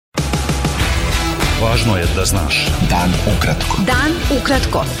Važno je da znaš. Dan ukratko. Dan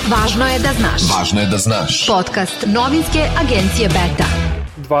ukratko. Važno je da znaš. Važno je da znaš. Podcast novinske agencije Beta.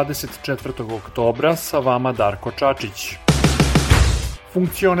 24. oktobra sa vama Darko Čačić.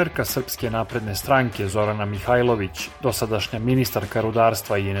 Funkcionerka Srpske napredne stranke Zorana Mihajlović, dosadašnja ministarka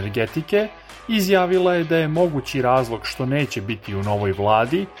rudarstva i energetike, izjavila je da je mogući razlog što neće biti u novoj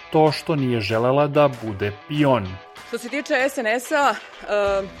vladi to što nije želela da bude pion. Što se tiče SNS-a,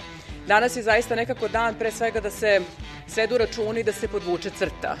 danas je zaista nekako dan pre svega da se svedu računi, da se podvuče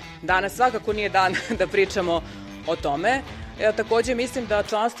crta. Danas svakako nije dan da pričamo o tome. Ja takođe mislim da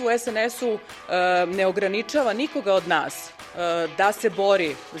članstvo u SNS-u ne ograničava nikoga od nas da se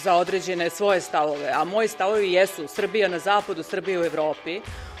bori za određene svoje stavove, a moji stavovi jesu Srbija na zapadu, Srbija u Evropi.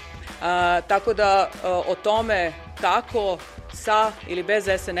 Tako da o tome kako sa ili bez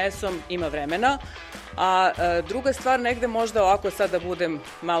SNS-om ima vremena. A druga stvar, negde možda ovako sad da budem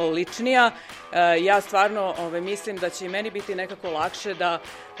malo ličnija, ja stvarno mislim da će i meni biti nekako lakše da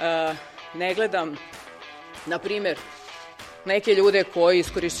ne gledam, na primjer, neke ljude koji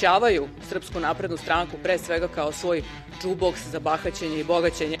iskorišćavaju Srpsku naprednu stranku pre svega kao svoj džuboks za bahaćenje i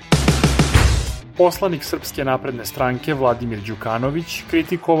bogaćenje. Poslanik Srpske napredne stranke Vladimir Đukanović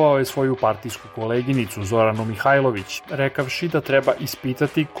kritikovao je svoju partijsku koleginicu Zoranu Mihajlović, rekavši da treba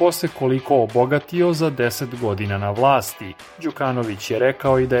ispitati ko se koliko obogatio za 10 godina na vlasti. Đukanović je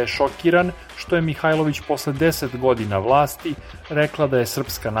rekao i da je šokiran što je Mihajlović posle 10 godina vlasti rekla da je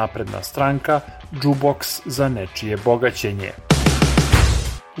Srpska napredna stranka džuboks za nečije bogaćenje.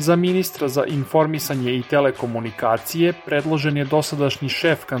 Za ministra za informisanje i telekomunikacije predložen je dosadašnji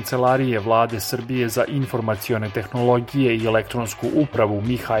šef Kancelarije Vlade Srbije za informacione tehnologije i elektronsku upravu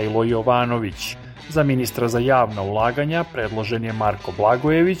Mihajlo Jovanović. Za ministra za javna ulaganja predložen je Marko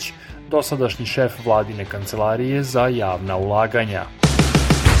Blagojević, dosadašnji šef Vladine Kancelarije za javna ulaganja.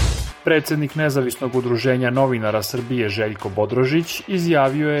 Predsednik Nezavisnog udruženja novinara Srbije Željko Bodrožić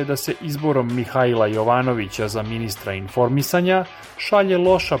izjavio je da se izborom Mihajla Jovanovića za ministra informisanja šalje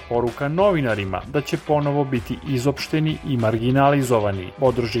loša poruka novinarima da će ponovo biti izopšteni i marginalizovani.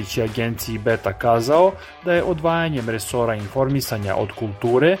 Bodrožić je agenciji Beta kazao da je odvajanjem resora informisanja od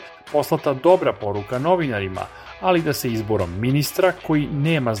kulture poslata dobra poruka novinarima, ali da se izborom ministra koji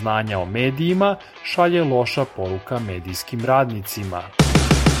nema znanja o medijima šalje loša poruka medijskim radnicima.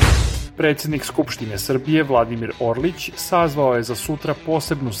 Predsednik Skupštine Srbije Vladimir Orlić sazvao je za sutra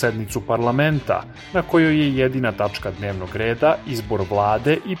posebnu sednicu parlamenta, na kojoj je jedina tačka dnevnog reda izbor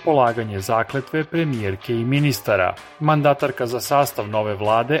vlade i polaganje zakletve premijerke i ministara. Mandatarka za sastav nove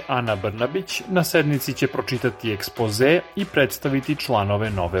vlade Ana Brnabić na sednici će pročitati ekspoze i predstaviti članove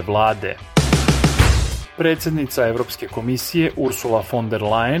nove vlade. Predsednica Evropske komisije Ursula von der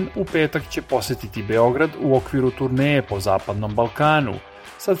Leyen u petak će posetiti Beograd u okviru turneje po Zapadnom Balkanu,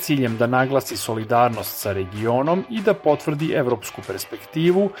 sa ciljem da naglasi solidarnost sa regionom i da potvrdi evropsku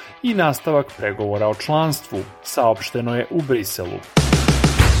perspektivu i nastavak pregovora o članstvu, saopšteno je u Briselu.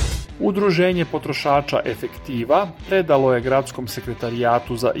 Udruženje potrošača Efektiva predalo je Gradskom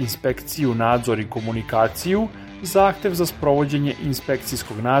sekretarijatu za inspekciju, nadzor i komunikaciju zahtev za sprovođenje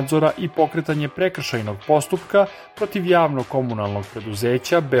inspekcijskog nadzora i pokretanje prekršajnog postupka protiv javno-komunalnog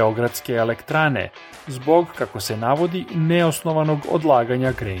preduzeća Beogradske elektrane, zbog, kako se navodi, neosnovanog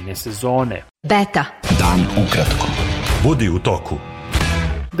odlaganja grejne sezone. Beta. Dan ukratko. Budi u toku.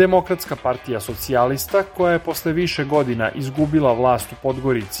 Demokratska partija socijalista, koja je posle više godina izgubila vlast u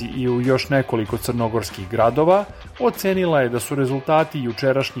Podgorici i u još nekoliko crnogorskih gradova, ocenila je da su rezultati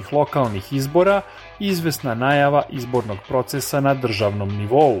jučerašnjih lokalnih izbora izvesna najava izbornog procesa na državnom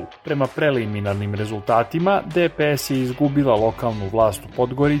nivou. Prema preliminarnim rezultatima, DPS je izgubila lokalnu vlast u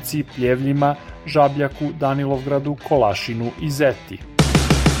Podgorici, Pljevljima, Žabljaku, Danilovgradu, Kolašinu i Zeti.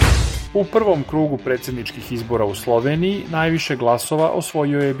 U prvom krugu predsjedničkih izbora u Sloveniji najviše glasova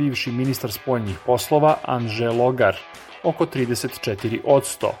osvojio je bivši ministar spoljnih poslova Anže Logar, oko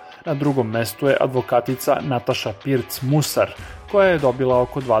 34%. Na drugom mestu je advokatica Nataša Pirc-Musar, koja je dobila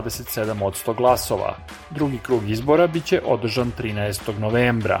oko 27% glasova. Drugi krug izbora biće održan 13.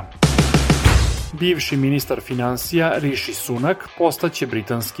 novembra. Bivši ministar finansija Rishi Sunak postaće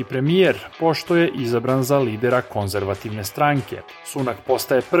britanski premijer, pošto je izabran za lidera konzervativne stranke. Sunak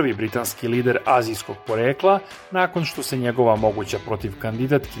postaje prvi britanski lider azijskog porekla nakon što se njegova moguća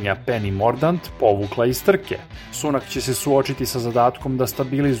protivkandidatkinja Penny Mordaunt povukla iz trke. Sunak će se suočiti sa zadatkom da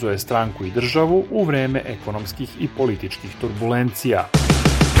stabilizuje stranku i državu u vreme ekonomskih i političkih turbulencija.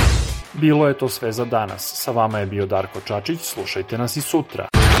 Bilo je to sve za danas. Sa vama je bio Darko Čačić, slušajte nas i sutra.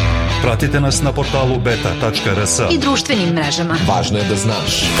 Pratite nas na portalu beta.rs i društvenim mrežama. Važno je da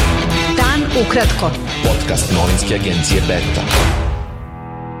znaš. Dan ukratko. Podcast novinske agencije Beta.